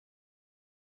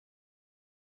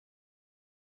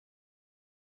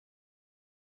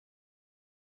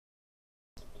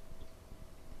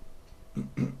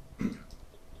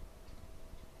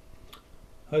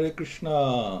Hare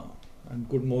Krishna and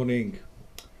good morning.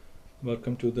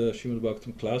 Welcome to the Srimad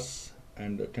Bhagavatam class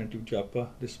and attentive japa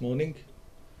this morning.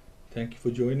 Thank you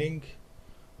for joining.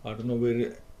 I don't know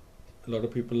where a lot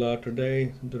of people are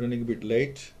today. They're running a bit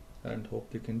late and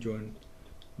hope they can join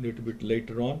a little bit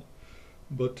later on.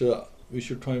 But we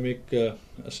should try and make a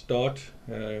start.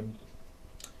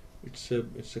 It's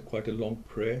a quite a long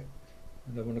prayer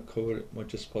and I want to cover as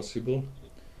much as possible.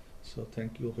 So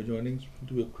thank you for joining.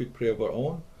 We'll do a quick prayer of our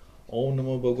own. Om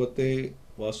Namo Bhagavate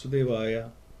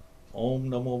Vasudevaya. Om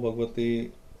Namo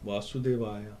Bhagavate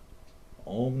Vasudevaya.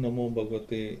 Om Namo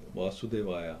Bhagavate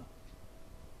Vasudevaya.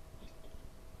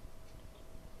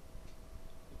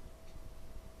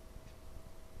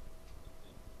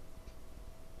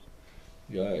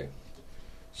 Yeah.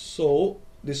 So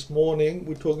this morning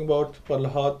we're talking about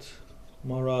Prahlada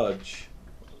Maharaj,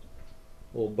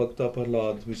 or Bhakta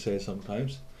Prahlad we say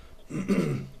sometimes.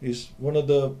 He's one of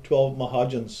the 12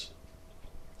 Mahajans,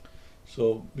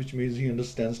 so which means he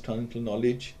understands technical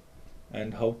knowledge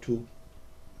and how to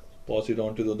pass it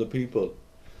on to the other people.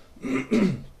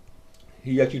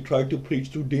 He actually tried to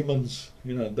preach to demons.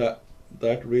 That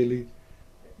really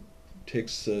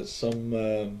takes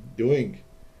some doing.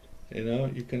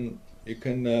 You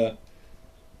can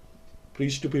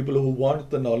preach to people who want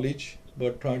the knowledge,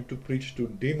 but trying to preach to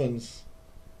demons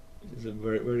is a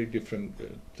very, very different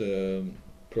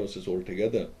process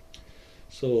altogether.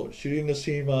 So, Shri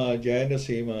Narsimha, Jai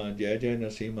Narsimha, Jai Jai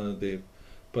Narsimha Dev,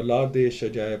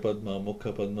 Praladesha Jai Padma,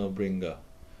 Mukha Padma Bringa.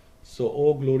 So,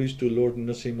 all glories to Lord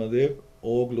Narsimha Dev,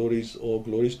 all glories to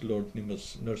Lord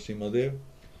Narsimha Dev,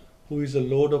 who is the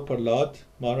Lord of Prahlad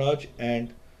Maharaj,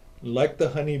 and like the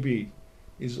honeybee,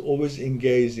 is always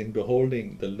engaged in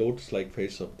beholding the lotus-like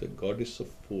face of the goddess of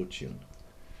fortune.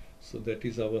 So that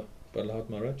is our Prahlad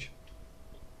Maharaj.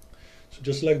 So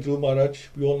just like Dhruv Maharaj,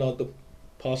 we all know the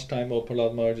pastime of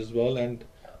Prahlad Maharaj as well, and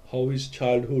how his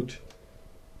childhood,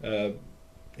 in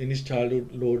his childhood,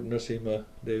 Lord Narsimha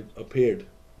Dev appeared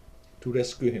to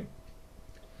rescue him.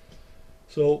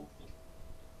 So,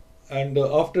 and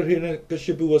after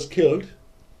Hiranyakashipu was killed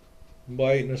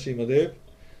by Narsimha Dev,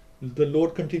 the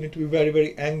Lord continued to be very,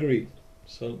 very angry.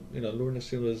 So, Lord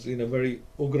Narsimha was in a very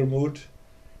ugra mood.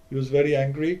 He was very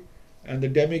angry, and the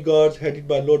demigods headed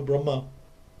by Lord Brahma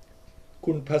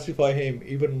couldn't pacify him.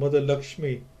 Even Mother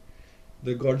Lakshmi,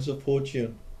 the goddess of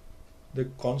fortune, the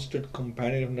constant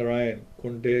companion of Narayan,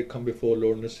 couldn't dare come before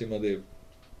Lord Narsimha Dev.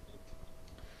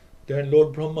 Then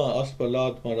Lord Brahma asked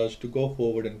Prahlad Maharaj to go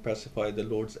forward and pacify the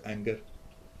Lord's anger.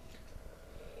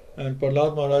 And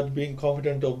Prahlad Maharaj, being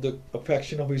confident of the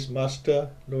affection of his master,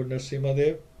 Lord Narsimha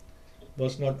Dev,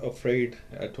 was not afraid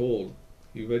at all.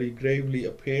 He very gravely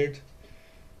appeared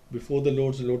before the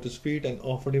Lord's lotus feet and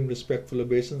offered him respectful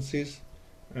obeisances.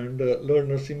 And Lord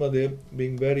Narsimha Dev,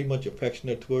 being very much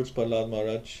affectionate towards Prahlad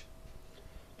Maharaj,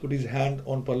 put his hand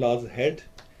on Prahlad's head,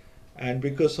 and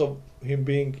because of him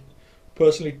being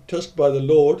personally touched by the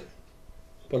Lord,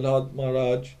 Prahlad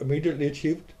Maharaj immediately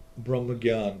achieved Brahma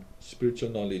Gyan,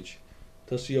 spiritual knowledge.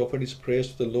 Thus he offered his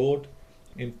prayers to the Lord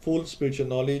in full spiritual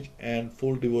knowledge and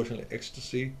full devotional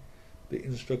ecstasy. The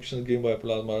instructions given by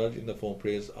Prahlad Maharaj in the form of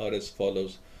prayers are as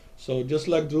follows. So just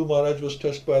like Dhruv Maharaj was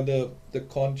touched by the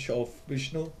conch of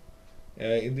Vishnu,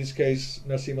 in this case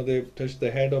Narsimha Dev touched the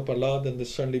head of Prahlad, and they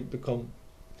suddenly become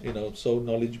so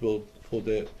knowledgeable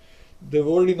they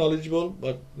were already knowledgeable,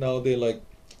 but now they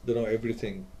know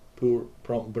everything, pure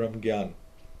Brahma Gyan.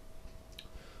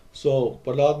 So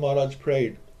Prahlad Maharaj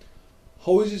prayed,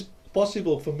 how is it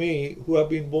possible for me, who have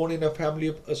been born in a family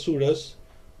of Asuras,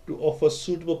 to offer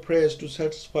suitable prayers to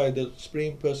satisfy the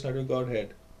Supreme Personality of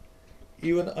Godhead?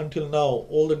 Even until now,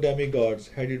 all the demigods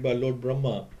headed by Lord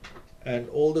Brahma and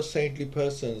all the saintly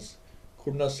persons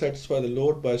could not satisfy the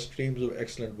Lord by streams of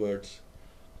excellent words.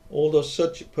 Although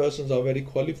such persons are very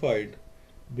qualified,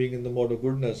 being in the mode of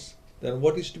goodness, then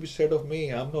what is to be said of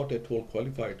me? I am not at all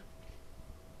qualified.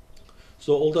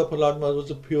 So although Prahlad Maharaj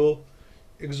was a pure,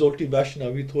 exalted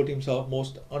Vaishnava, he thought himself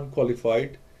most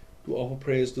unqualified to offer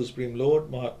praise to the Supreme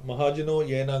Lord. Mahajano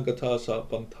yena gatha sa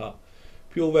pantha.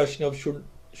 Pure Vaishnava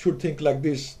should think like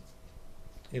this,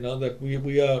 that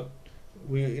we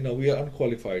are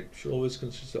unqualified. Should always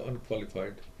consider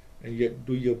unqualified, and yet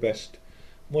do your best.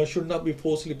 One should not be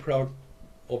falsely proud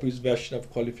of his Vaishnava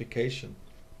qualification.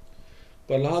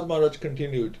 Prahlad Maharaj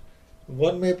continued,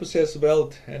 one may possess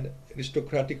wealth and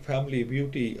aristocratic family,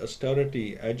 beauty,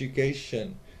 austerity,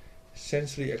 education,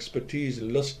 sensory expertise,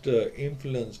 luster,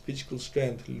 influence, physical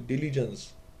strength,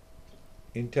 diligence,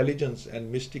 intelligence,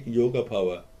 and mystic yoga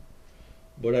power.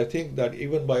 But I think that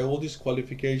even by all these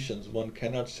qualifications, one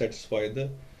cannot satisfy the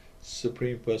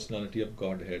Supreme Personality of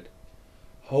Godhead.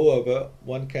 However,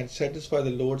 one can satisfy the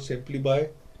Lord simply by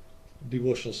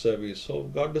devotional service. So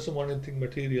God doesn't want anything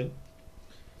material.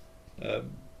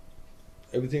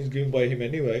 Everything is given by Him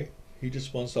anyway. He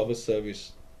just wants our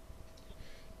service.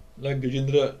 Like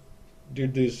Gajendra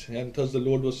did this, and thus the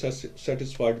Lord was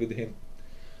satisfied with him.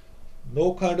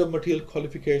 No kind of material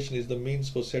qualification is the means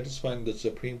for satisfying the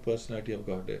Supreme Personality of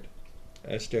Godhead,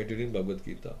 as stated in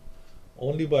Bhagavad-Gita.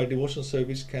 Only by devotional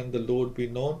service can the Lord be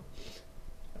known,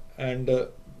 and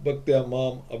Bhaktya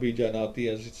Mam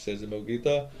Abhijanati, as it says in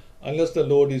Bhagavad-Gita, unless the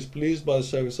Lord is pleased by the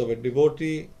service of a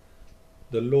devotee,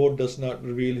 the Lord does not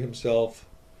reveal Himself.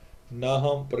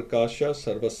 Naham Prakasha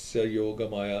Sarvasya Yoga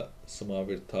Maya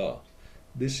Samavirtha.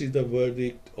 This is the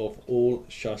verdict of all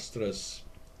Shastras.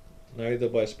 Neither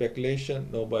by speculation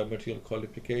nor by material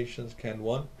qualifications can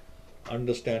one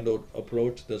understand or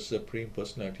approach the Supreme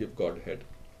Personality of Godhead.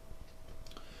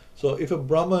 So if a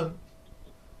Brahman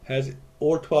has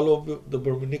all 12 of the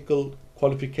Brahminical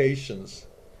qualifications,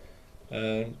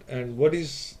 and what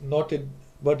is not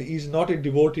a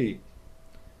devotee,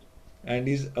 and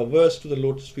is averse to the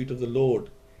lotus feet of the Lord,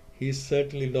 he is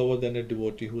certainly lower than a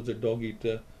devotee who is a dog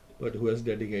eater but who has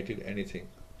dedicated anything.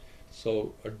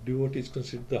 So a devotee is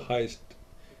considered the highest,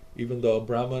 even though a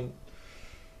Brahman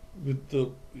with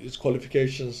his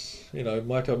qualifications, it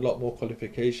might have a lot more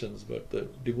qualifications, but the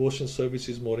devotion service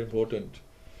is more important.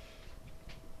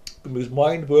 Because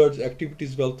mind, words,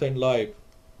 activities, wealth and life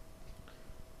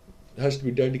has to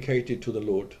be dedicated to the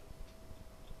Lord.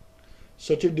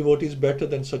 Such a devotee is better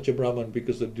than such a Brahman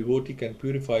because the devotee can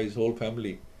purify his whole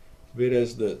family,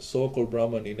 whereas the so-called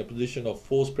Brahman in a position of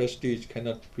false prestige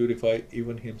cannot purify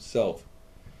even himself.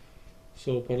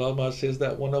 So Prahlada Maharaj says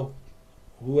that one of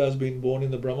who has been born in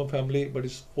the Brahma family but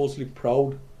is falsely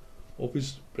proud of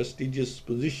his prestigious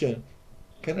position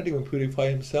cannot even purify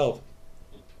himself,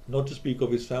 not to speak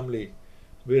of his family.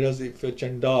 Whereas if a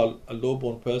Chandal, a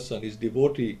low-born person, is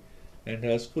devotee and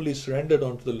has fully surrendered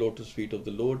onto the lotus feet of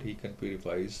the Lord, he can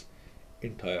purify his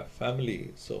entire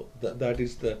family. So that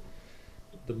is the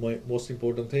most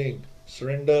important thing.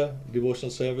 Surrender,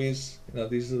 devotional service,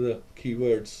 these are the key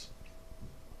words.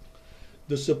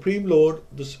 The Supreme Lord,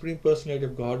 the Supreme Personality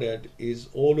of Godhead, is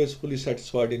always fully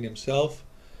satisfied in Himself.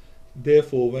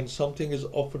 Therefore, when something is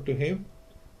offered to Him,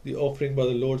 the offering by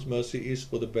the Lord's mercy is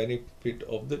for the benefit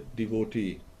of the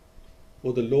devotee.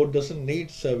 For the Lord doesn't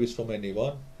need service from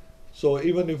anyone. So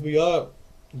even if we are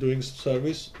doing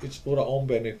service, it's for our own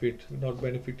benefit. We're not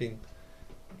benefiting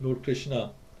Lord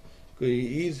Krishna.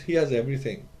 He has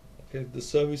everything. Okay? The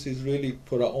service is really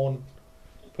for our own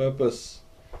purpose,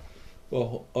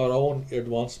 for our own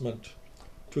advancement.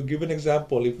 To give an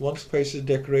example, if one's face is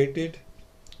decorated,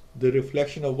 the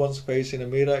reflection of one's face in a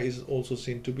mirror is also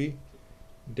seen to be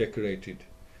decorated.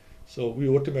 So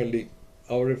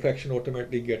our reflection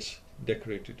automatically gets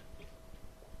decorated.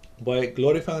 By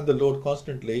glorifying the Lord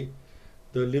constantly,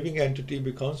 the living entity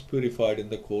becomes purified in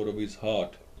the core of his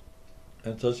heart,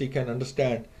 and thus he can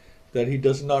understand that he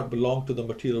does not belong to the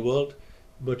material world,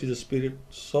 but is a spirit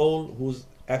soul whose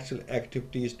actual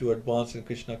activity is to advance in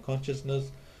Krishna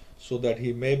consciousness, so that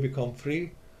he may become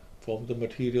free from the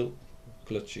material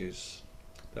clutches.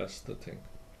 That's the thing.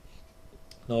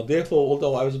 Now therefore,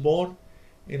 although I was born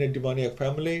in a demoniac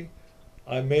family,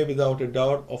 I may without a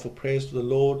doubt offer praise to the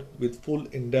Lord with full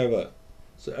endeavor.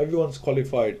 So everyone's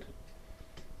qualified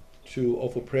to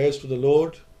offer praise to the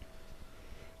Lord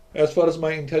as far as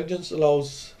my intelligence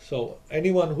allows. So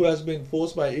anyone who has been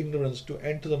forced by ignorance to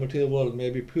enter the material world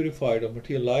may be purified of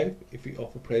material life if he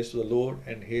offer praise to the Lord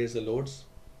and hears the Lord's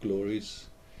glories.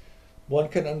 One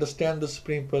can understand the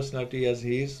Supreme Personality as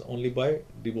He is only by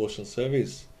devotional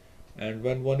service. And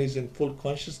when one is in full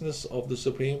consciousness of the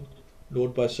Supreme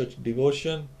Lord by such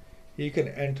devotion, he can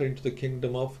enter into the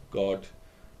kingdom of God.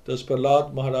 Thus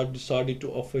Prahlada Maharaj decided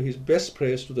to offer his best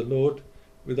praise to the Lord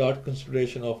without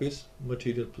consideration of his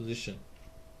material position.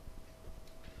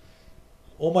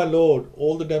 O my Lord,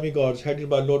 all the demigods headed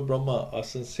by Lord Brahma are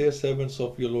sincere servants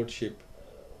of your Lordship,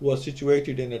 who are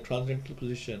situated in a transcendental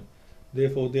position.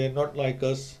 Therefore they are not like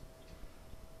us.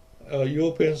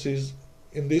 Your appearance is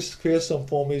in this fearsome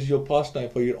form is your pastime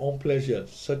for your own pleasure.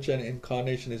 Such an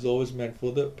incarnation is always meant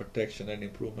for the protection and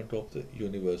improvement of the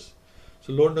universe.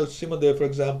 So Lord Narsimha, for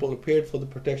example, appeared for the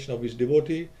protection of his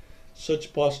devotee.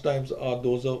 Such pastimes are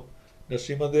those of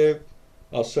Narsimha,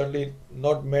 are certainly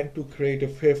not meant to create a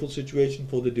fearful situation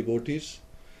for the devotees.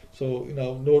 So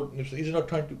he's not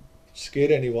trying to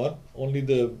scare anyone, only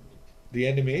the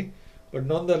enemy. But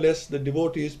nonetheless, the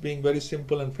devotees, being very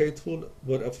simple and faithful,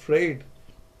 were afraid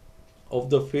of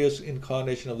the fierce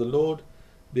incarnation of the Lord.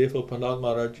 Therefore Prahlada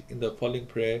Maharaj in the following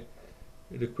prayer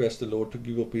requests the Lord to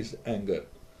give up his anger.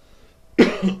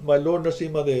 My Lord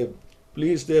Narsimha Dev,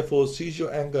 please therefore cease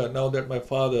your anger now that my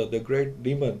father, the great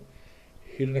demon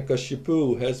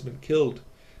Hiranyakashipu, has been killed,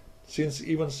 since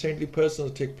even saintly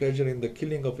persons take pleasure in the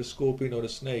killing of a scorpion or a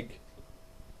snake.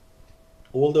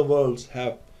 All the worlds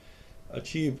have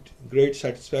achieved great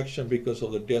satisfaction because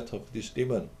of the death of this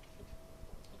demon.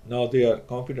 Now they are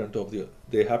confident of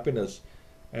their happiness,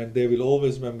 and they will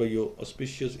always remember your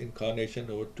auspicious incarnation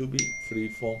or to be free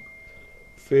from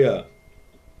fear.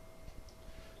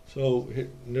 So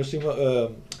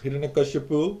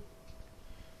Hiranyakashipu,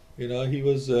 he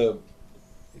was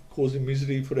causing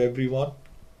misery for everyone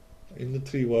in the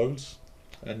three worlds,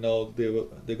 and now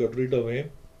they got rid of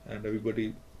him, and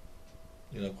everybody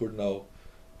could now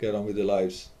get on with their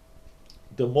lives.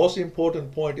 The most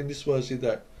important point in this verse is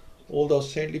that although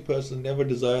saintly persons never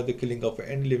desire the killing of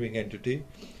any living entity,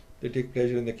 they take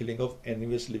pleasure in the killing of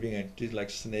envious living entities like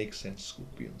snakes and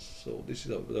scorpions. So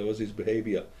that was his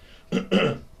behavior.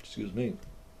 Excuse me.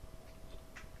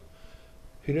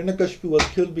 Hiranyakashipu was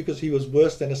killed because he was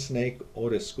worse than a snake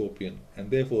or a scorpion, and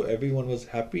therefore everyone was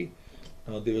happy.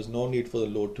 Now there was no need for the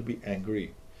Lord to be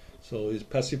angry. So he's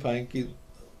pacifying.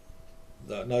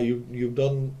 Now you've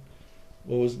done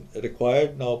what was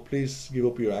required. Now please give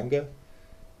up your anger.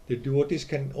 The devotees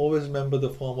can always remember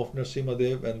the form of Narsimha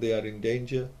Dev when they are in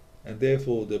danger, and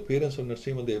therefore the appearance of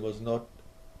Narsimha Dev was not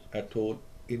at all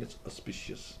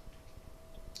inauspicious.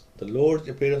 The Lord's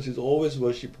appearance is always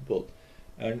worshipable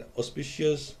and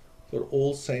auspicious for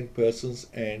all saint persons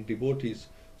and devotees.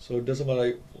 So it doesn't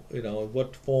matter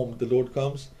what form the Lord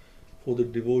comes, for the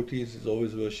devotees is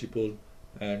always worshipable,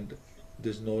 and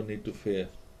there's no need to fear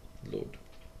the Lord.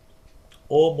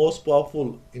 O most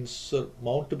powerful,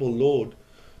 insurmountable Lord,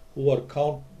 who are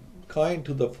kind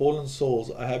to the fallen souls,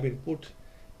 I have been put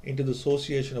into the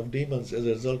association of demons as a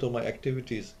result of my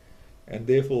activities, and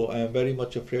therefore I am very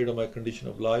much afraid of my condition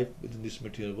of life within this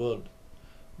material world.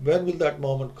 When will that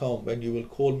moment come when you will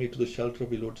call me to the shelter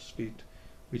of your lotus feet,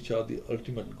 which are the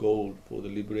ultimate goal for the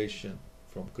liberation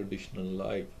from conditional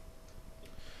life?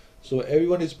 So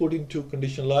everyone is put into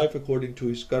conditional life according to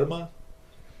his karma.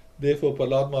 Therefore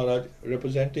Prahlada Maharaj,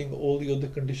 representing all the other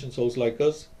conditioned souls like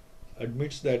us,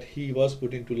 admits that he was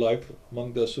put into life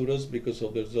among the asuras because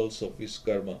of the results of his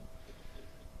karma.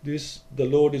 The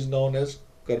Lord is known as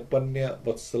Karpanya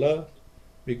Vatsala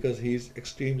because he is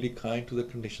extremely kind to the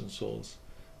conditioned souls.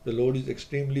 The Lord is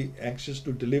extremely anxious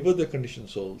to deliver the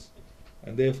conditioned souls,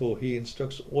 and therefore he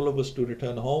instructs all of us to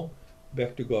return home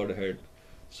back to Godhead.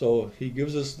 So he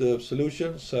gives us the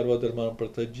solution, Sarva Dharma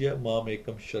Pratajya Mam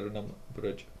Ekam Sharanam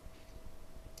Braj.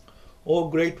 O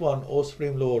Great One, O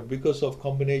Supreme Lord, because of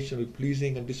combination with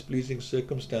pleasing and displeasing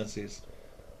circumstances,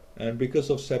 and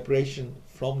because of separation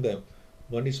from them,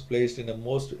 one is placed in a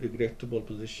most regrettable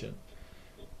position.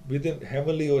 Within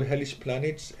heavenly or hellish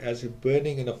planets, as if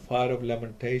burning in a fire of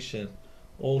lamentation,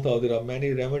 although there are many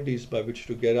remedies by which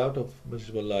to get out of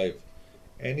miserable life,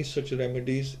 any such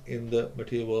remedies in the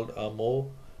material world are more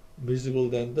miserable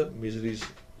than the miseries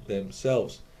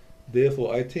themselves.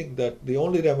 Therefore, I think that the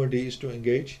only remedy is to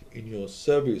engage in your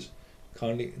service.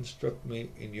 Kindly instruct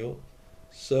me in your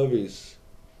service.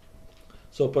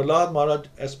 So Prahlada Maharaj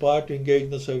aspired to engage in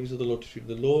the service of the lotus feet of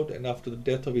the Lord, and after the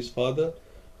death of his father,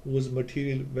 who was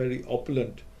materially very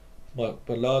opulent,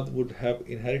 Prahlada would have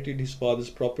inherited his father's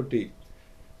property,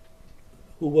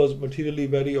 who was materially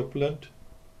very opulent,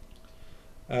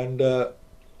 and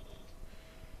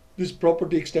this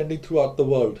property extending throughout the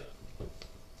world.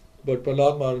 But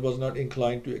Prahlada Maharaj was not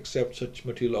inclined to accept such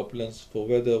material opulence, for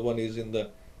whether one is in the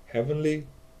heavenly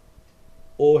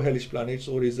or hellish planets,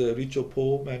 or is a rich or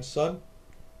poor man's son,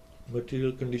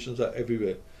 material conditions are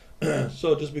everywhere.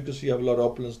 So just because you have a lot of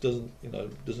opulence doesn't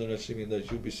necessarily mean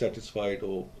that you'll be satisfied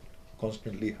or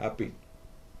constantly happy.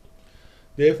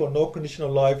 Therefore, no condition of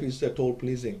life is at all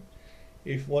pleasing.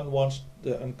 If one wants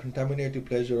the uncontaminated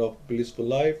pleasure of blissful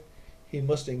life, he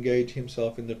must engage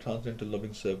himself in the transcendental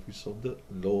loving service of the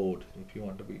Lord if you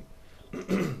want to be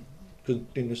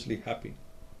continuously happy.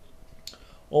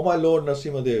 O my Lord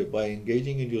Narsimha Dev, by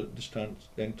engaging in your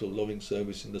transcendental loving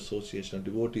service in the association of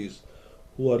devotees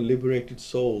who are liberated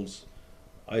souls,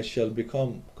 I shall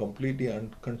become completely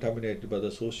uncontaminated by the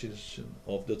association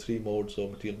of the three modes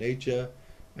of material nature,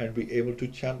 and be able to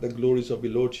chant the glories of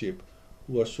your Lordship,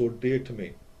 who are so dear to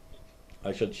me.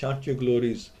 I shall chant your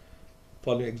glories,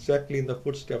 following exactly in the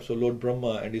footsteps of Lord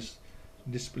Brahma and his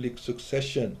disciplic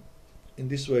succession. In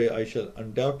this way, I shall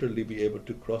undoubtedly be able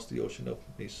to cross the ocean of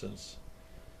nations.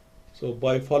 So,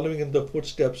 by following in the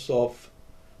footsteps of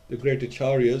the great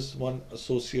acharyas, one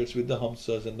associates with the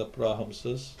Hamsas and the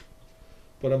Paramhamsas,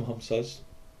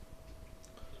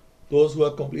 those who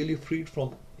are completely freed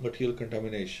from material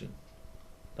contamination.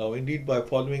 Now, indeed, by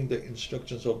following the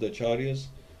instructions of the acharyas,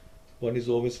 one is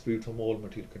always freed from all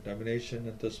material contamination,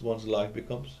 and thus one's life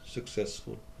becomes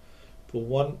successful. For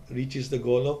one reaches the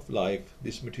goal of life,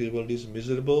 this material world is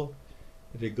miserable,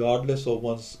 regardless of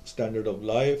one's standard of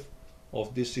life.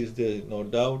 Of this is there no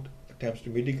doubt. Attempts to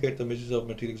mitigate the miseries of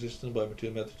material existence by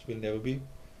material methods will never be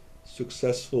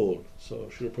successful. So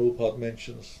Srila Prabhupada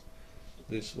mentions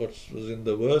this, what was in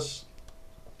the verse,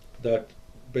 that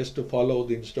best to follow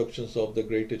the instructions of the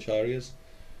great acharyas,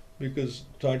 because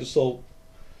trying to solve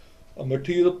a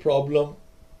material problem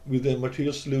with a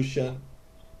material solution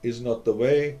is not the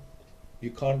way.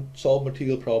 You can't solve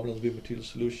material problems with material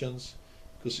solutions,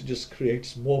 because it just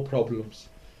creates more problems.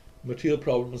 Material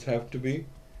problems have to be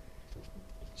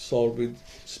solved with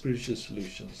spiritual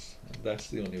solutions, and that's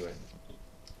the only way.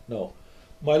 Now,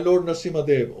 my Lord Narsimha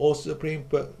Dev, O Supreme,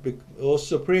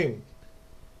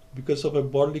 because of a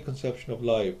bodily conception of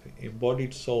life,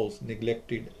 embodied souls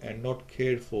neglected and not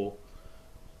cared for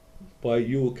by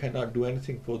you cannot do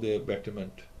anything for their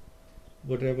betterment.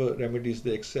 Whatever remedies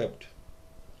they accept,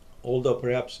 although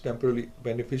perhaps temporarily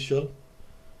beneficial,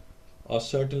 are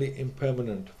certainly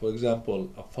impermanent. For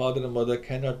example, a father and mother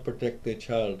cannot protect their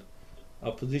child,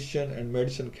 a physician and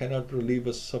medicine cannot relieve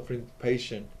a suffering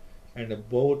patient, and a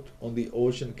boat on the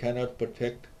ocean cannot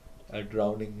protect a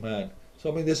drowning man.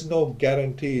 So I mean, there's no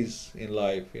guarantees in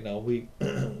life. We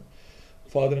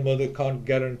father and mother can't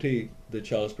guarantee the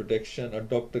child's protection. A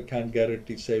doctor can't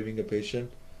guarantee saving a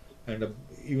patient, and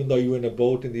even though you're in a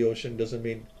boat in the ocean, doesn't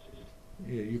mean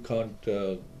you can't.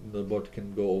 The boat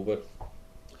can go over.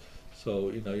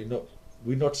 So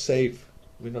we're not safe.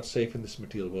 We're not safe in this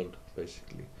material world,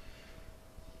 basically.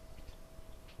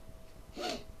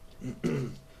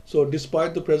 So,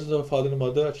 despite the presence of a father and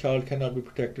mother, a child cannot be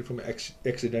protected from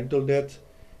accidental death,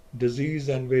 disease,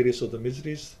 and various other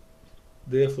miseries.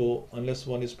 Therefore, unless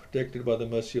one is protected by the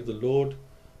mercy of the Lord,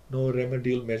 no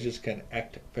remedial measures can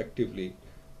act effectively.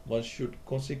 One should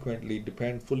consequently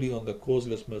depend fully on the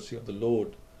causeless mercy of the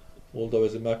Lord. Although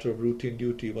as a matter of routine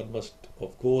duty, one must,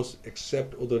 of course,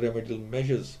 accept other remedial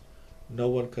measures. No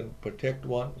one can protect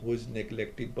one who is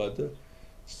neglected by the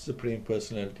Supreme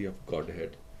Personality of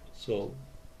Godhead. So,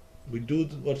 we do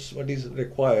what is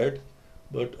required,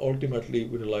 but ultimately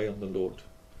we rely on the Lord.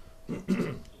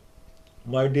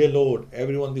 My dear Lord,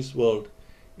 everyone in this world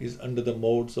is under the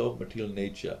modes of material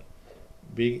nature,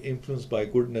 being influenced by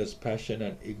goodness, passion,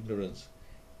 and ignorance.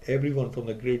 Everyone from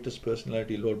the greatest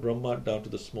personality, Lord Brahma, down to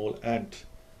the small ant,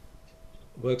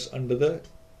 works under the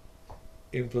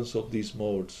influence of these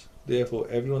modes. Therefore,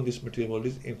 everyone in this material world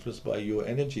is influenced by your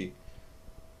energy.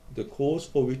 The cause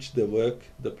for which they work,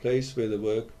 the place where they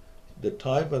work, the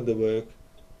time when they work,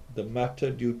 the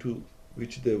matter due to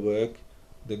which they work,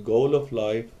 the goal of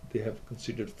life they have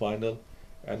considered final,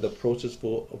 and the process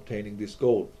for obtaining this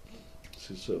goal.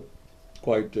 This is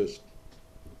quite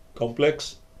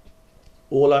complex.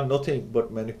 All are nothing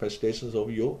but manifestations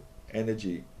of your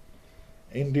energy.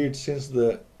 Indeed, since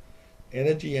the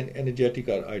energy and energetic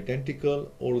are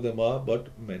identical, all of them are but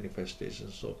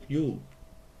manifestations of you.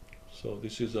 So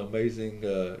this is amazing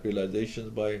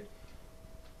realizations by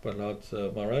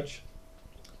Prahlada Maharaj.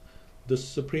 The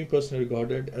Supreme Personality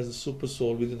Godhead, as a super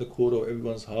soul within the core of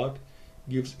everyone's heart,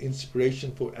 gives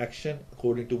inspiration for action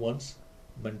according to one's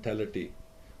mentality.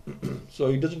 So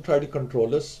he doesn't try to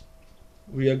control us.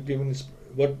 We are given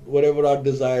whatever our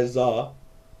desires are.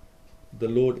 The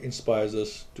Lord inspires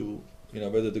us to,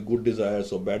 whether the good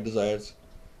desires or bad desires.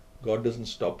 God doesn't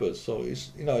stop us. So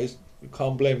you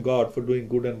can't blame God for doing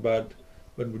good and bad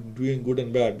when we're doing good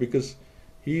and bad, because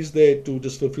He's there to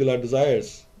just fulfill our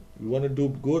desires. If you want to do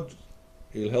good,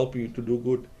 He'll help you to do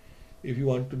good. If you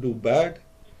want to do bad,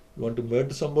 you want to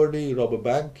murder somebody, rob a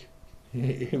bank,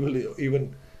 He will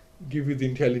even give you the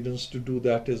intelligence to do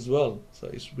that as well.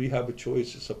 So we have a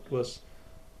choice. It's up to us.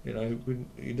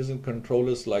 He doesn't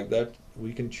control us like that.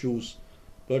 We can choose,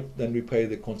 but then we pay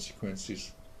the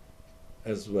consequences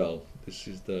as well. This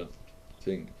is the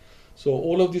thing. So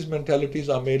all of these mentalities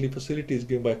are merely facilities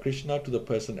given by Krishna to the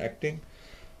person acting.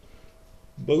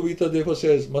 Bhagavad-Gita therefore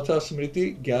says, Matha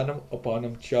Smriti Jnanam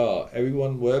Apanam Cha.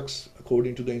 Everyone works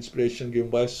according to the inspiration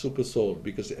given by Super Soul,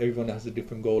 because everyone has a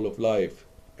different goal of life.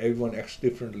 Everyone acts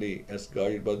differently as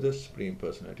guided by the Supreme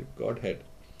Personality of Godhead.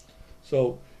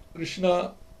 So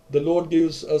Krishna, the Lord,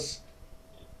 gives us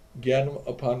Jnanam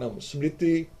Apanam,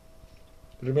 Smriti,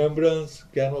 remembrance,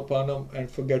 Jnanam Apanam,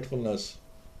 and forgetfulness.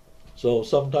 So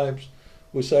sometimes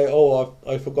we say, oh,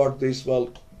 I forgot this. Well,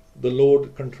 the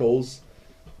Lord controls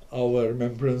our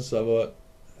remembrance, our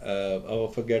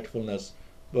forgetfulness,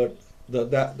 but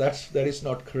that is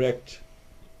not correct.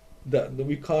 That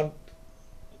we can't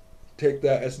take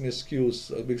that as an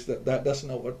excuse, because that's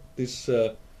not what this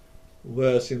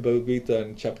verse in Bhagavad-Gita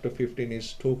in chapter 15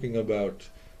 is talking about,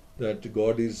 that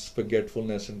God is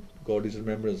forgetfulness and God is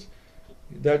remembrance.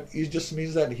 That it just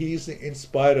means that He is the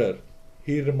inspirer.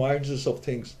 He reminds us of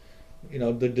things,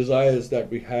 the desires that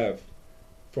we have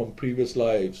from previous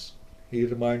lives. He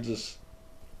reminds us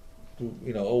to,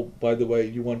 oh, by the way,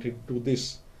 you wanted to do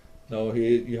this. Now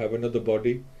here you have another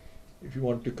body. If you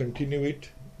want to continue it,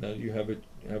 now you have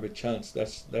a chance.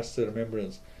 That's the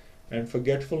remembrance. And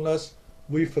forgetfulness,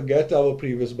 we forget our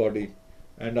previous body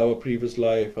and our previous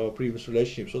life, our previous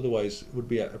relationships. Otherwise, it would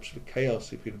be absolute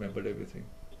chaos if we remembered everything.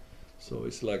 So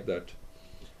it's like that.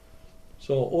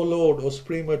 So, O Lord, O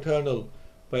Supreme Eternal,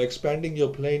 by expanding your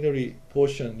plenary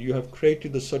portion, you have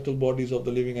created the subtle bodies of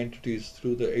the living entities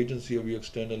through the agency of your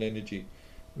external energy,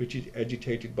 which is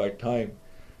agitated by time.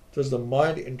 Thus the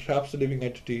mind entraps the living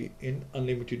entity in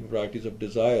unlimited varieties of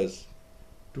desires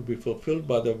to be fulfilled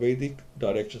by the Vedic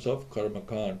directions of Karma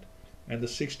Kand and the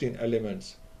 16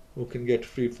 elements, who can get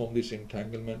free from this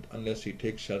entanglement unless he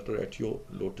takes shelter at your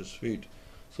lotus feet.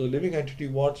 So the living entity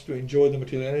wants to enjoy the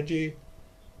material energy,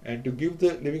 and to give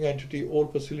the living entity all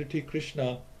facility,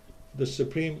 Krishna, the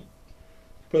Supreme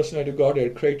Personality of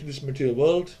Godhead, created this material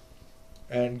world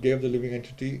and gave the living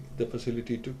entity the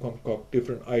facility to concoct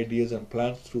different ideas and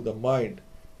plans through the mind,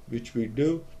 which we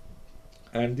do.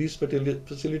 And these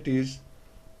facilities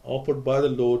offered by the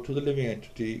Lord to the living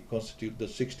entity constitute the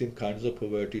 16 kinds of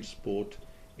perverted sport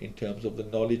in terms of the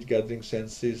knowledge gathering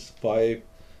senses 5,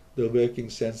 the working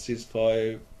senses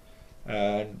 5,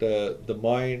 and the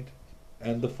mind,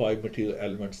 and the 5 material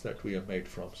elements that we are made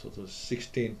from. So those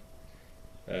 16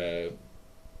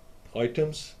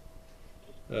 items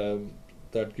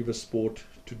that give us sport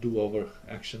to do our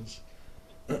actions.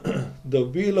 The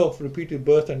wheel of repeated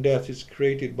birth and death is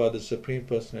created by the Supreme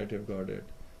Personality of Godhead.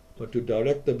 But to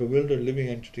direct the bewildered living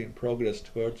entity in progress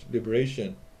towards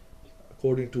liberation,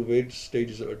 according to various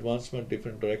stages of advancement,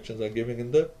 different directions are given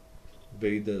in the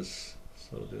Vedas.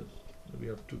 So we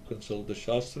have to consult the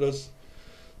Shastras.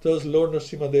 Thus Lord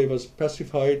Narsimha was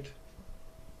pacified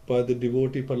by the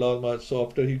devotee Prahlada. So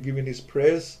after he given his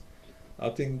prayers, I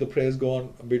think the prayers go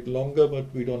on a bit longer,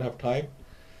 but we don't have time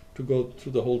to go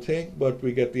through the whole thing, but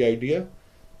we get the idea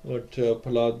what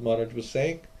Prahlada Maharaj was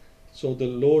saying. So the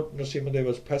Lord Narsimha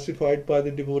was pacified by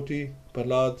the devotee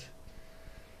Prahlada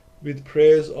with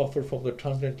prayers offered from the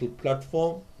transcendental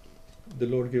platform. The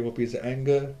Lord gave up his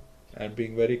anger, and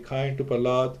being very kind to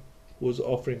Prahlada, who was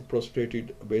offering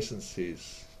prostrated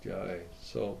obeisances. Jai.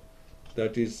 So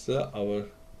that is our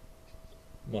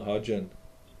Mahajan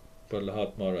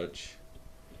Prahlada Maharaj.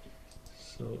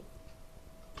 So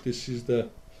this is the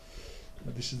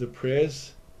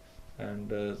prayers,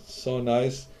 and so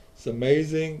nice. It's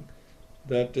amazing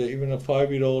that even a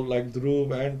 5-year-old like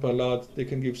Dhruv and Prahlad, they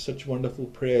can give such wonderful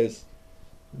prayers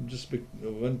just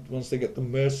once they get the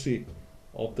mercy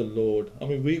of the Lord. I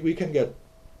mean, we can get,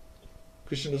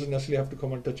 Krishna doesn't necessarily have to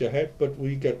come and touch our head, but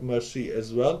we get mercy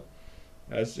as well.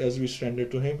 As we surrender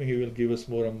to Him, He will give us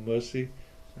more and mercy,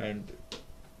 and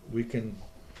we can,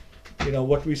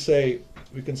 what we say,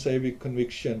 we can say with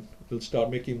conviction. It will start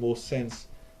making more sense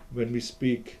when we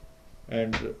speak,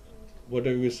 and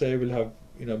whatever we say will have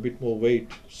a bit more weight,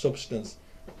 substance.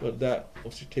 But that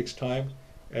also takes time.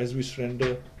 As we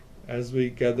surrender, as we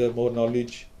gather more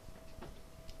knowledge,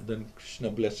 then Krishna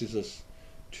blesses us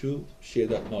to share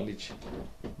that knowledge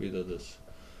with others.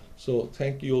 So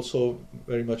thank you also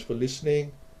very much for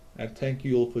listening, and thank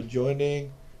you all for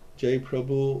joining. Jai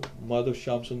Prabhu, Madhav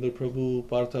Shyam Sundar Prabhu,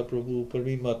 Partha Prabhu,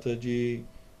 Parveen Mataji,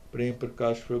 Prem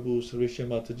Prakash Prabhu, Suresha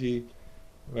Mataji,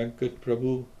 Venkat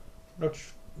Prabhu.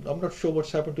 I'm not sure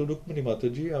what's happened to Rukmini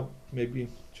Mataji. I maybe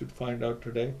should find out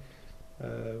today.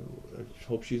 I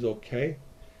hope she's okay.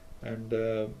 And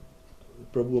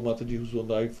Prabhu Mataji, who's on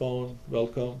the iPhone,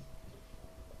 welcome.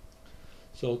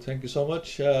 So thank you so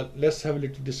much. Let's have a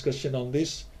little discussion on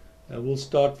this. We'll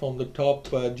start from the top.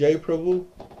 Jai Prabhu.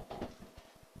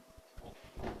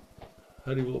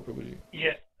 Hari Bol Prabhuji.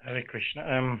 Yeah, Hare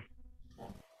Krishna.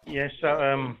 Yes,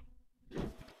 so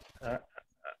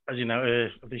as you know,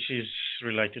 this is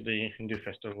related to the Hindu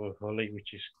festival of Holi,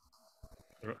 which is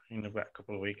in about a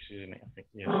couple of weeks, isn't it? I think.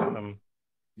 Yes.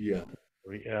 Yeah.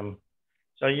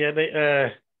 So yeah,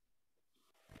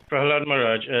 Prahlada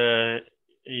Maharaj,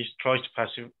 he tries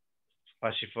to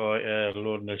pacify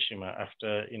Lord Narsimha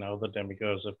after the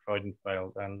demigods have tried and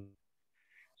failed, and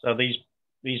so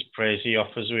these prayers he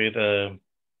offers with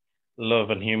love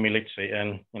and humility,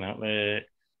 and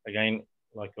again,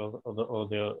 like all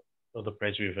the other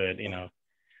prayers we've heard,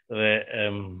 there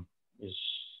is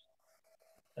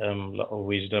a lot of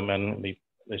wisdom, and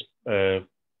there's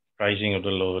praising of the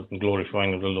Lord and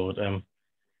glorifying of the Lord.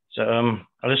 So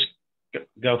I'll just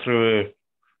go through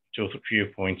two or few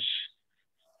points,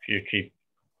 few key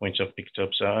points I've picked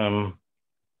up. So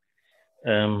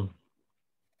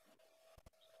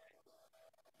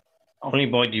only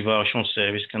by devotional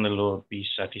service can the Lord be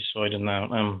satisfied. And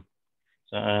now,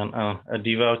 a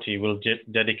devotee will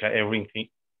dedicate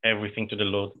everything to the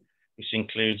Lord. This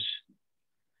includes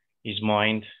his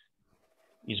mind,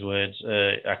 his words,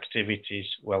 activities,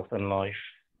 wealth, and life.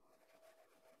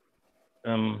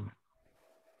 The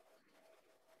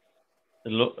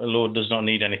Lord does not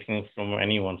need anything from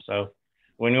anyone. So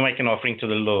when we make an offering to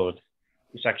the Lord,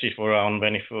 it's actually for our own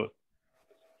benefit.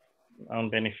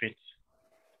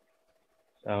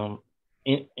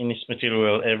 In this material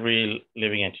world, every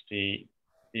living entity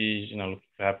is, looking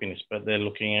for happiness, but they're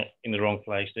looking in the wrong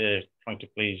place. They're trying to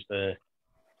please their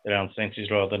own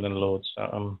senses rather than the Lord.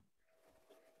 So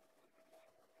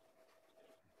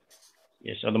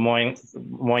so the mind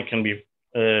can be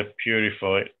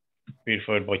purified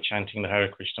by chanting the Hare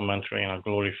Krishna mantra,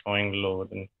 glorifying the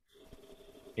Lord and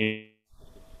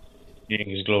giving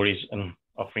His glories and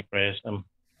offering prayers. I'll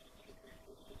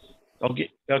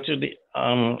go to the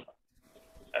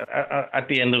at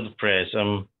the end of the prayers.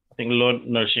 I think Lord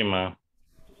Narsimha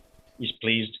is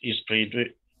pleased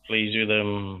with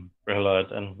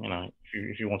Prahlad, and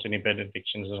if you want any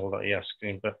benedictions and all that, he asks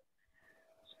him. But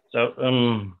so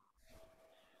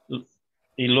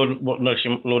Lord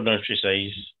Narsimha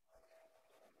says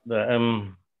that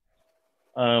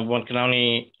one can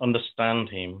only understand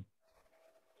him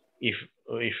if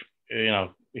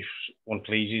one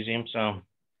pleases him. So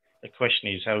the question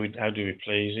is, how do we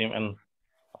please him? And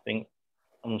I think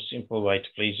a simple way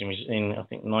to please him is in, I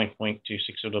think,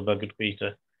 9.26 of the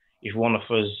Bhagavad-Gita. If one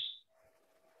offers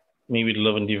me with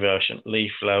love and devotion,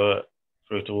 leaf, flower,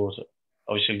 fruit, or water,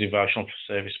 obviously devotional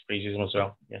service pleases him as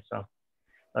well. Yeah, so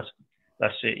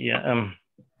that's it. Yeah.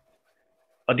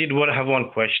 I did want to have one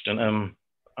question. Can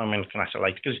I ask it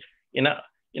later? Because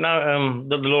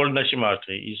the Lord Narsimha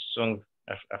is sung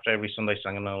after every Sunday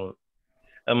song.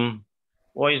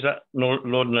 Why is that Lord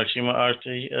Narsimha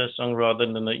Arti sung rather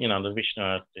than the Vishnu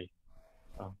Arti?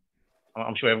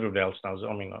 I'm sure everybody else knows. I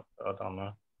don't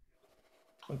know.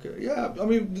 Okay, yeah.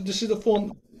 This is the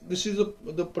form. This is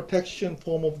the protection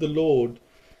form of the Lord,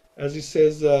 as he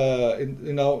says.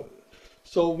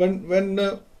 So when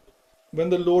the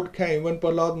Lord came, when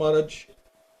Prahlad Maharaj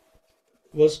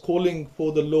was calling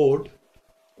for the Lord,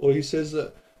 or he says,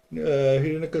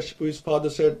 Hiranyakashipu, his father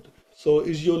said, "So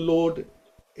is your Lord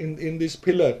in this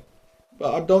pillar?"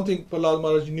 But I don't think Prahlad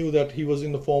Maharaj knew that he was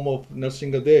in the form of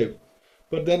Narsimha Dev.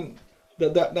 But then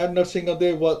that Narsimha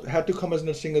Dev had to come as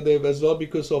Narsimha Dev as well,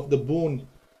 because of the boon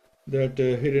that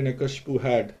Hiranyakashipu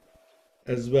had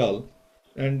as well,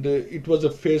 and it was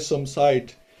a fearsome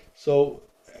sight. So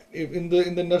in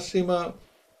the Narsimha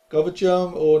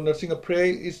Kavacham or Narsimha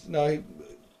Pray, is now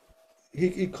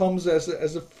he comes as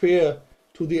a fear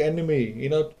to the enemy,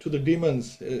 to the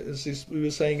demons. As we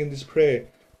were saying in this prayer,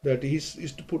 that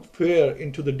he's to put fear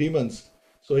into the demons.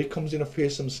 So he comes in a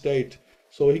fearsome state.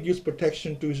 So he gives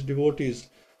protection to his devotees.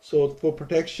 So for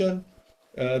protection,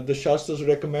 the Shastras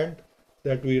recommend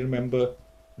that we remember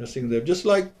Narsimha Dev. Just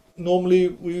like normally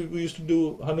we used to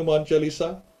do Hanuman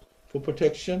Chalisa for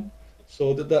protection.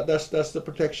 So that's the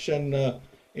protection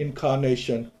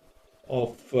incarnation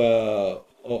of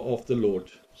the Lord.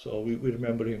 So we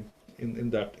remember him in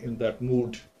that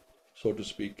mood, so to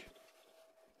speak.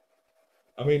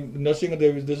 Narsimha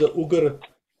Dev, there's a Ugra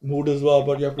mood as well,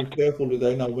 but you have to be careful with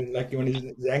that. When he's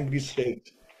in his angry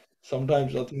state,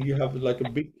 sometimes I think you have like a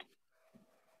big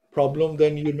problem,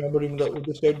 then you remember him in the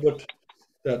Ugra state, but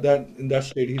that in that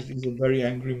state he's in a very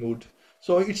angry mood.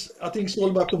 So I think it's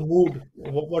all about the mood,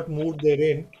 what mood they're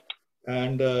in,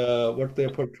 and what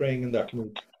they're portraying in that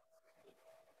mood.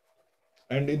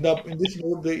 And in this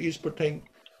mood, there is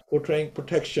portraying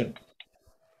protection.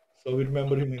 So we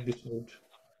remember him in this mood.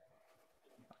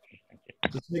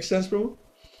 Does this make sense, Prabhu?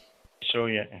 So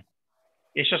yeah.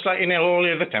 It's just like in all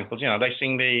the other temples, they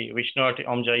sing the Vishnu Arti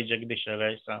Om Jai Jagdish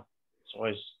Hare, so it's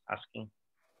always asking.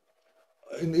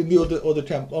 In the other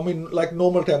temple, like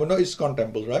normal temple, no, ISKCON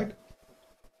temple, right?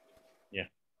 Yeah,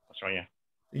 that's right.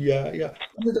 Yeah.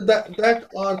 That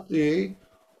Arti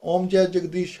Om Jai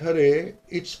Jagdish Hare,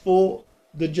 it's for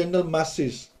the general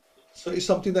masses. So it's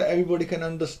something that everybody can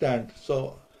understand.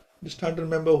 So just trying to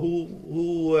remember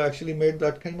who actually made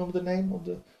that. Can you remember the name of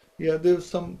the? Yeah, there's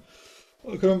some.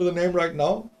 I can't remember the name right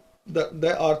now.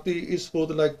 That Arti is for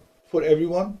for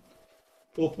everyone.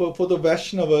 For the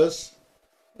Vaishnavas,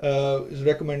 is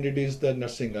recommended is the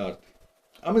Narsimha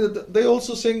Arti. They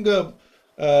also sing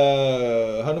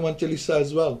Hanuman Chalisa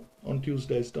as well. on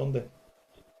Tuesdays, don't they?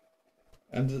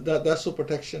 And that's the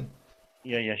protection.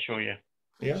 Yeah, sure, yeah.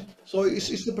 Yeah. So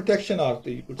it's the protection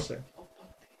arti, you could say.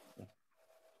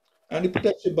 And it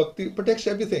protects your bhakti, protects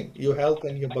everything, your health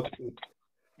and your bhakti,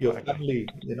 your Okay. family,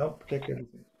 protect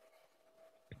everything.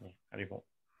 Yeah, Haribol.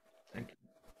 Thank you.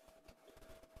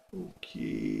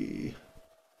 Okay.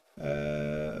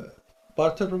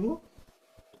 Partha Prabhu?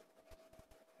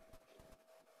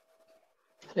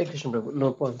 Hare Krishna Prabhu.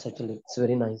 No points actually. It's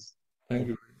very nice. Thank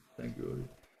you. Thank you.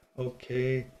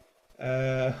 Okay.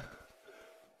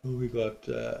 Who we got?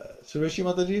 Sureshi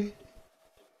Mataji?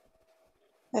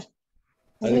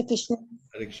 Hare Krishna.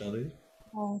 Hare Krishna Ji.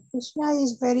 Krishna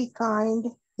is very kind.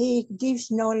 He gives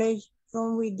knowledge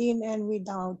from within and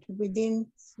without. Within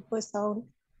super soul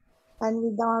and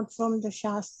without from the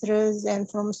Shastras and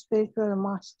from spiritual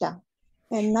master.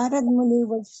 And Narad Muni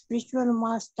was spiritual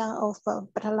master of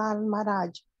Prahlad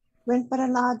Maharaj. When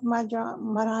Prahlad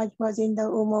Maharaj was in the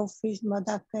womb of his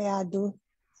mother Kayadu,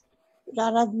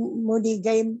 Narad Muni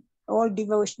gave all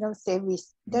devotional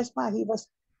service. That's why he was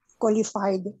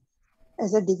qualified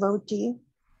as a devotee.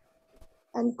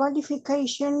 And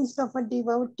qualifications of a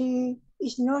devotee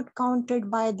is not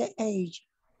counted by the age,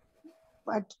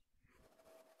 but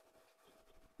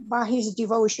by his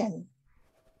devotion.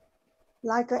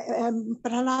 Like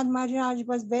Prahlad Maharaj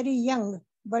was very young,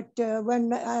 but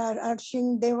when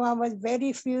Arshin Deva was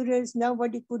very furious,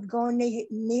 nobody could go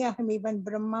near him, even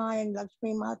Brahma and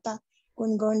Lakshmi Mata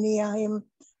couldn't go near him.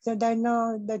 So they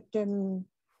know that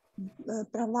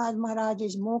Prahlad Maharaj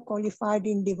is more qualified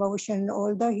in devotion,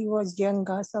 although he was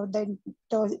younger. So they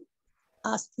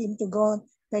asked him to go and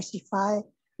pacify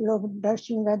Lord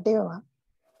Narsimha.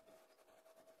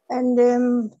 And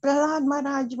Prahlad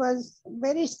Maharaj was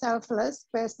very selfless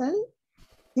person.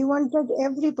 He wanted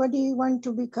everybody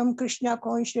to become Krishna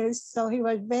conscious. So he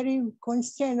was very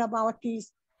concerned about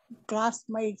his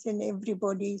classmates and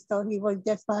everybody. So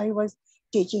that's why he was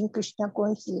teaching Krishna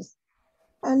conscious.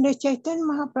 And Chaitanya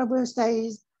Mahaprabhu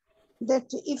says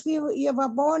that if you were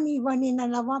born even in a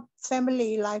Lava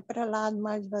family, like Prahlad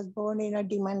Maharaj was born in a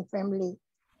demon family,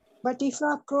 but if you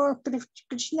are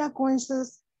Krishna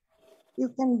conscious, you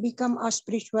can become a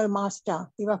spiritual master.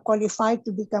 You are qualified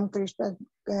to become Krishna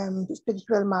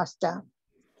spiritual master.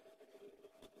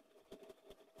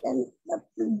 And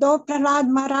though Prahlad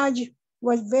Maharaj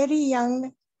was very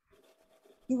young,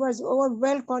 he was all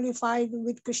well qualified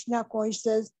with Krishna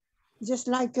consciousness, just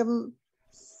like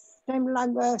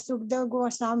Sukdev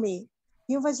Goswami.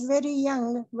 He was very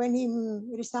young when he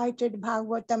recited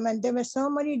Bhagavatam, and there were so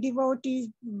many devotees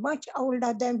much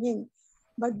older than him.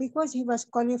 But because he was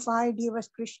qualified, he was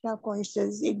Krishna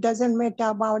conscious. It doesn't matter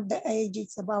about the age,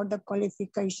 it's about the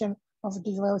qualification of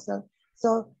devotion.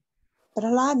 So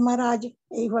Prahlad Maharaj,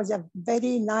 he was a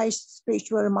very nice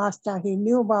spiritual master. He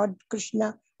knew about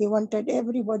Krishna. He wanted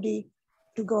everybody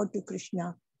to go to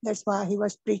Krishna. That's why he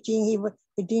was preaching.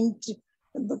 He didn't.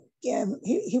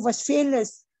 He was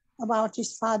fearless about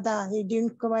his father. He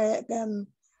didn't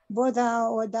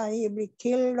bother whether he will be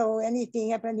killed or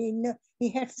anything happened. He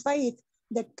had faith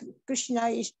that Krishna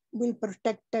will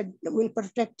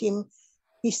protect him.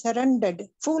 He surrendered,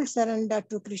 full surrender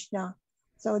to Krishna.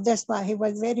 So that's why he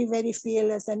was very, very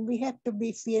fearless. And we have to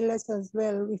be fearless as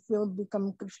well if we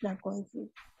become Krishna conscious.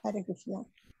 Hare Krishna.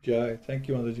 Jai. Thank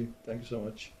you, Mataji. Thank you so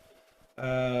much.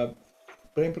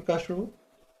 Prem Prakash Prabhu?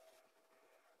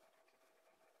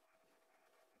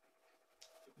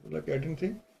 Would you like to add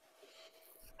anything?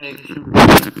 Hare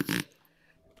Krishna.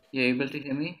 You able to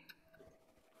hear me?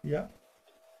 Yeah.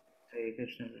 Hare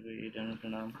Krishna,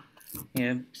 Pranam.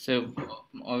 Yeah, so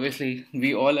obviously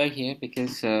we all are here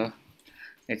because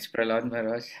it's Prahlad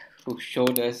Maharaj who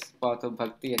showed us path of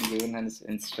bhakti and given us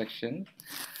instruction.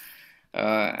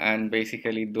 And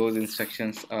basically those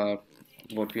instructions are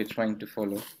what we are trying to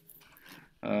follow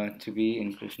to be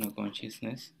in Krishna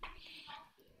consciousness.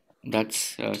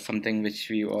 That's something which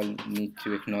we all need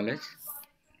to acknowledge.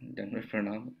 Dhanva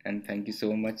Pranam, and thank you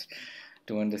so much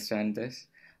to understand this.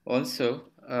 Also,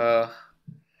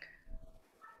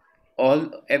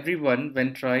 everyone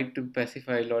when tried to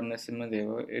pacify Lord Narsimha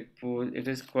Deva, it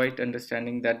is quite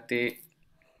understanding that they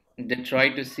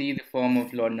tried to see the form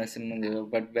of Lord Narsimha Deva,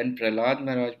 but when Prahlad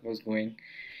Maharaj was going,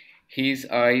 his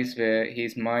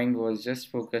mind was just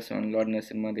focused on Lord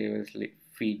Narsimha Deva's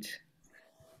feet.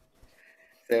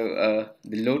 So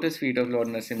the lotus feet of Lord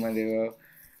Narsimha Deva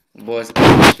was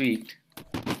as sweet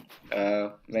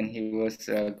when he was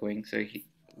going. So he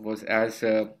was as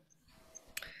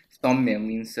Soumya,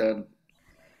 means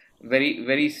very,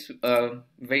 very,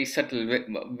 very subtle,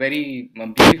 very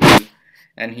beautiful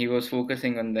and he was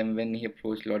focusing on them when he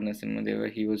approached Lord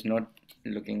Narsimha. He was not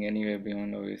looking anywhere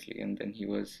beyond, obviously, and then he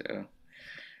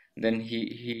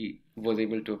was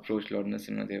able to approach Lord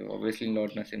Narsimha. Obviously,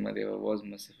 Lord Narsimha was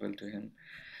merciful to him.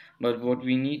 But what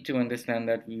we need to understand,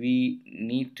 that we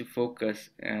need to focus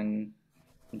and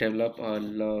develop our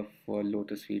love for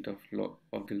lotus feet of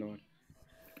the Lord,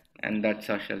 and that's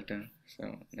our shelter.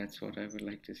 So that's what I would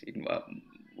like to see.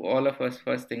 All of us,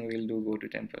 first thing we'll do, go to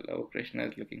temple. Oh, Krishna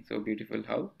is looking so beautiful.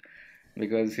 How?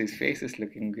 Because his face is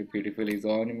looking beautiful, his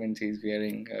ornaments he's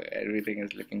wearing, everything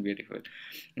is looking beautiful.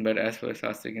 But as for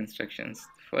Shastric instructions,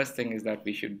 first thing is that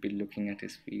we should be looking at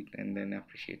his feet and then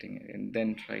appreciating it, and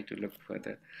then try to look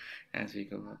further as we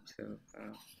go up. So,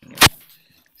 yeah.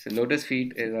 So lotus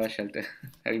feet is our shelter.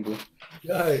 Haribo.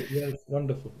 Yeah, yes,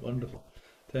 wonderful, wonderful.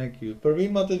 Thank you.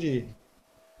 Parveen Mataji.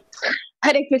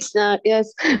 Hare Krishna,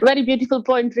 yes, very beautiful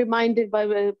point reminded by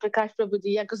Prakash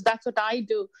Prabhuji. Yeah, because that's what I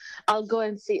do. I'll go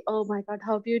and see, oh my God,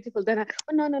 how beautiful. Then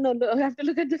oh no, I have to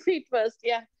look at the feet first.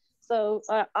 Yeah, so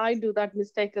I do that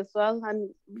mistake as well,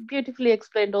 and beautifully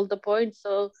explained all the points.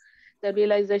 So the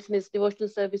realization is devotional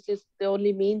service is the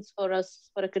only means for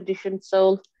us, for a conditioned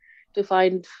soul, to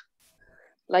find,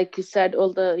 like you said,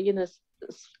 all the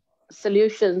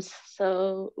solutions.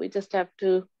 So we just have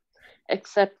to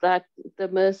accept that the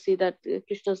mercy that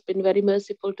Krishna has been very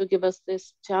merciful to give us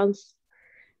this chance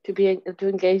to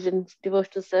engage in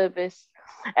devotional service.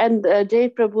 And Jay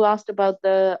Prabhu asked about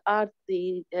the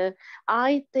arti.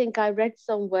 I think I read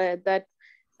somewhere that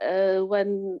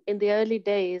when in the early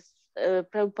days,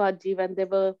 Prabhupada ji, when they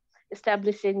were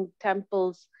establishing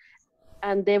temples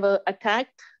and they were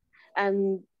attacked,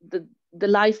 and the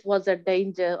life was at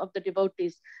danger of the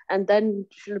devotees, and then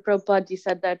Srila Prabhupada ji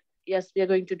said that yes, we are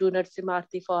going to do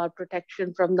Narsimarti for our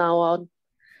protection from now on.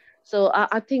 So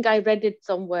I think I read it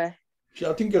somewhere.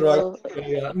 I think you're right.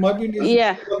 Yeah, might be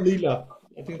yeah. Leela.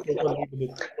 I think Leela.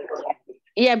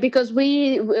 Yeah, because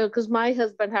my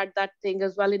husband had that thing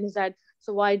as well in his head.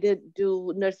 So why did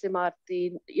do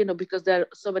Narsimarti? Because there are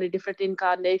so many different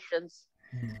incarnations.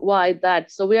 Why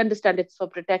that? So we understand it's for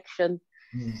protection.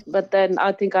 But then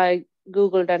I think I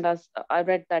Googled and I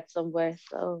read that somewhere.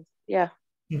 So yeah.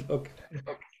 Okay.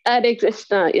 Hare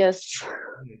Krishna, yes.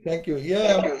 Thank you.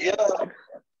 Yeah.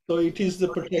 So it is the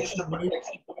protection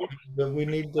we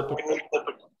need the protection.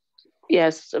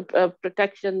 Yes,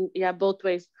 protection. Yeah, both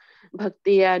ways,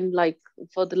 bhakti and like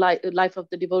for the life of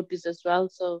the devotees as well.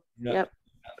 So yeah.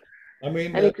 I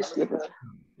mean, Hare Krishna.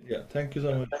 Yeah. Thank you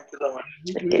so much.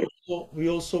 We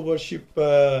also worship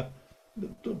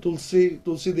Tulsi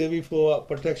Devi for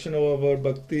protection of our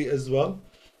bhakti as well.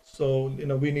 So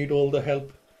we need all the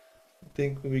help I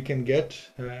think we can get,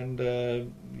 and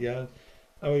yeah,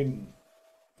 I mean,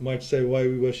 might say why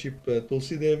we worship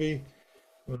Tulsi Devi.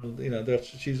 Well, that's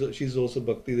she's also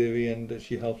Bhakti Devi, and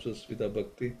she helps us with our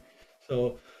bhakti.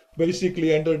 So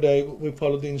basically, end of the day, we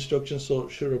follow the instructions of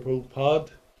Srila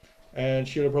Prabhupada, and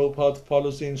Srila Prabhupada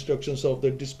follows the instructions of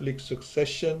the disciplic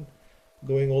succession,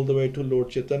 going all the way to Lord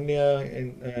Chaitanya,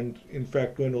 and in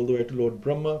fact going all the way to Lord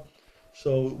Brahma.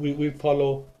 So we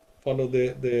follow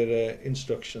their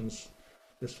instructions.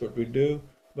 That's what we do.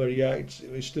 But yeah, it's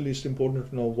still important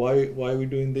to know why we're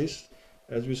doing this.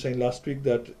 As we were saying last week,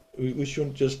 that we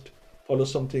shouldn't just follow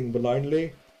something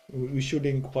blindly. We should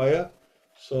inquire,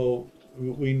 so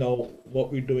we know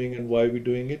what we're doing and why we're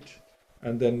doing it,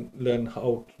 and then learn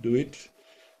how to do it.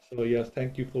 So yeah,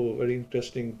 thank you for very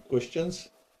interesting questions,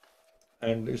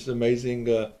 and it's amazing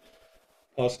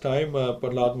pastime,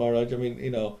 Prahlad Maharaj. I mean,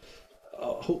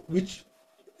 which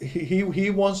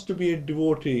he wants to be a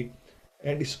devotee,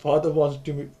 and his father wants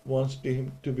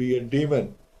him to be a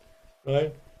demon,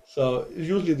 right? So it's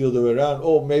usually the other way around.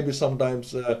 Or maybe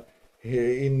sometimes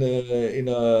in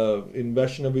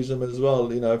Vaishnavism as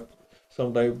well.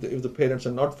 Sometimes if the parents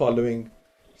are not following,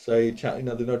 say, they're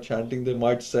not chanting, they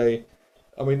might say,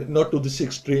 I mean, not to this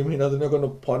extreme. They're not going to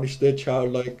punish their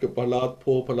child like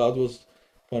poor Prahlad was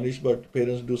punished, but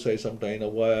parents do say sometimes,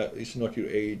 why it's not your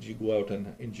age, you go out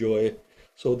and enjoy.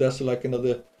 So that's like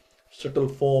another subtle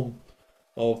form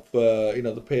of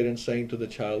the parents saying to the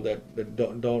child that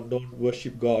don't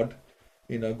worship God,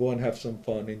 go and have some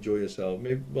fun, enjoy yourself.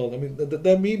 Maybe, well, I mean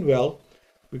they mean well,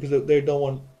 because they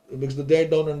don't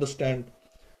understand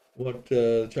what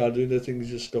child doing. They think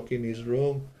he's just stuck in his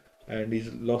room and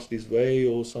he's lost his way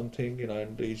or something,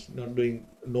 and he's not doing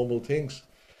normal things.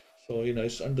 So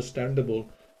it's understandable.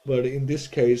 But in this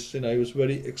case, it was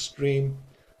very extreme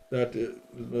that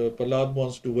Prahlad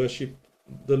wants to worship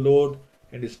the Lord,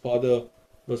 and his father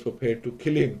was prepared to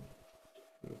kill him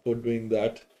for doing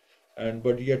that.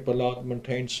 But yet Prahlad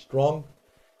maintained strong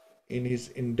in his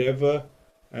endeavor,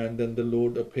 and then the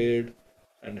Lord appeared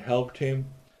and helped him.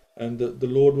 And the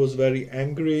Lord was very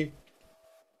angry,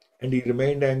 and he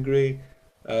remained angry.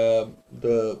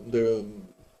 The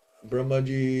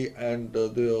Brahmaji and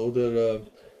the other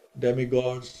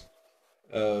demigods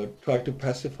tried to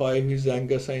pacify his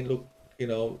anger, saying, "Look,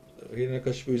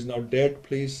 Hiranyakashipu is now dead.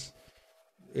 Please,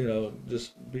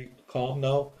 just be calm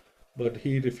now." But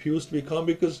he refused to be calm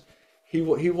because he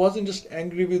wasn't just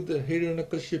angry with the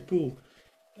Hiranyakashipu.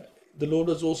 The Lord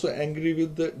was also angry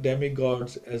with the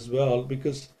demigods as well,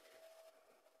 because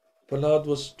Prahlad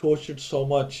was tortured so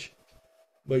much,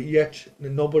 but yet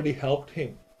nobody helped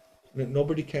him.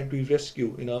 Nobody came to his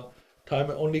rescue.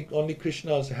 Only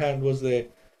Krishna's hand was there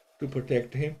to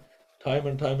protect him. Time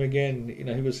and time again,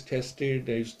 he was tested,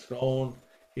 he was thrown,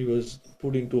 he was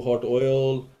put into hot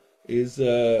oil. His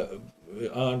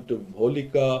aunt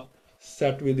Holika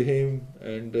sat with him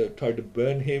and tried to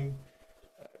burn him.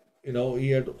 He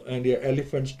had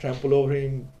elephants trample over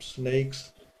him,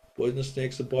 snakes, poisonous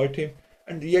snakes bite him,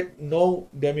 and yet no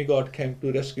demigod came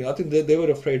to rescue him. I think they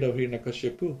were afraid of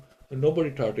Hiranyakashipu, and nobody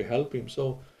tried to help him.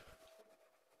 So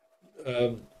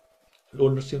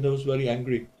Lord Narsimha was very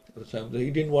angry at the time. He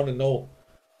didn't want to know,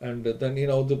 and then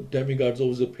the demigods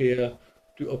always appear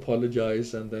to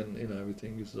apologize, and then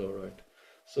everything is all right.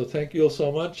 So thank you all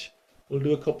so much. We'll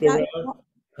do a couple of rounds.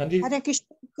 Hanji? Hare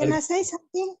Krishna. Can I say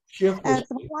something? Sure, of course.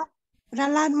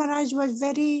 Prahlad Maharaj was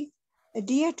very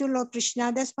dear to Lord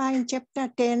Krishna. That's why in chapter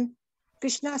 10,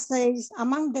 Krishna says,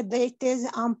 among the deities,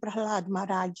 I'm Prahlad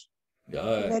Maharaj.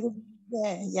 Yeah.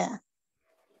 Yeah.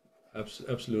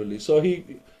 Absolutely. So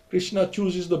Krishna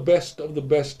chooses the best of the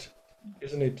best,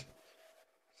 isn't it?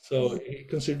 So he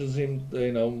considers him,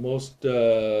 most,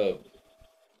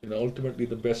 ultimately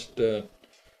the best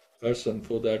person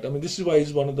for that. I mean, this is why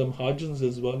he's one of the Mahajans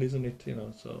as well, isn't it?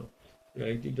 So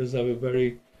yeah, he does have a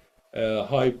very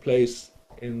high place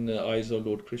in the eyes of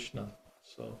Lord Krishna.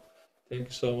 So thank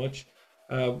you so much.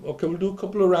 Okay, we'll do a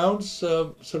couple of rounds.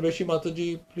 Sarveshi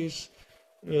Mataji, please.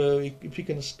 If you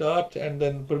can start, and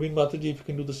then Praveen Mataji, if you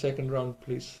can do the second round,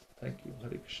 please. Thank you.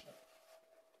 Hare Krishna.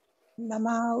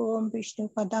 Nama Om Vishnu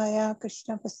Padaya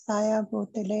Krishna Pasaya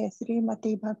Bhutale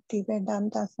Srimati Bhakti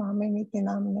Vedanta Swamini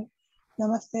Namne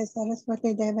Namaste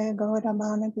Saraswati Deve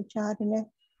Gauravana Vicharine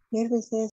Nirvises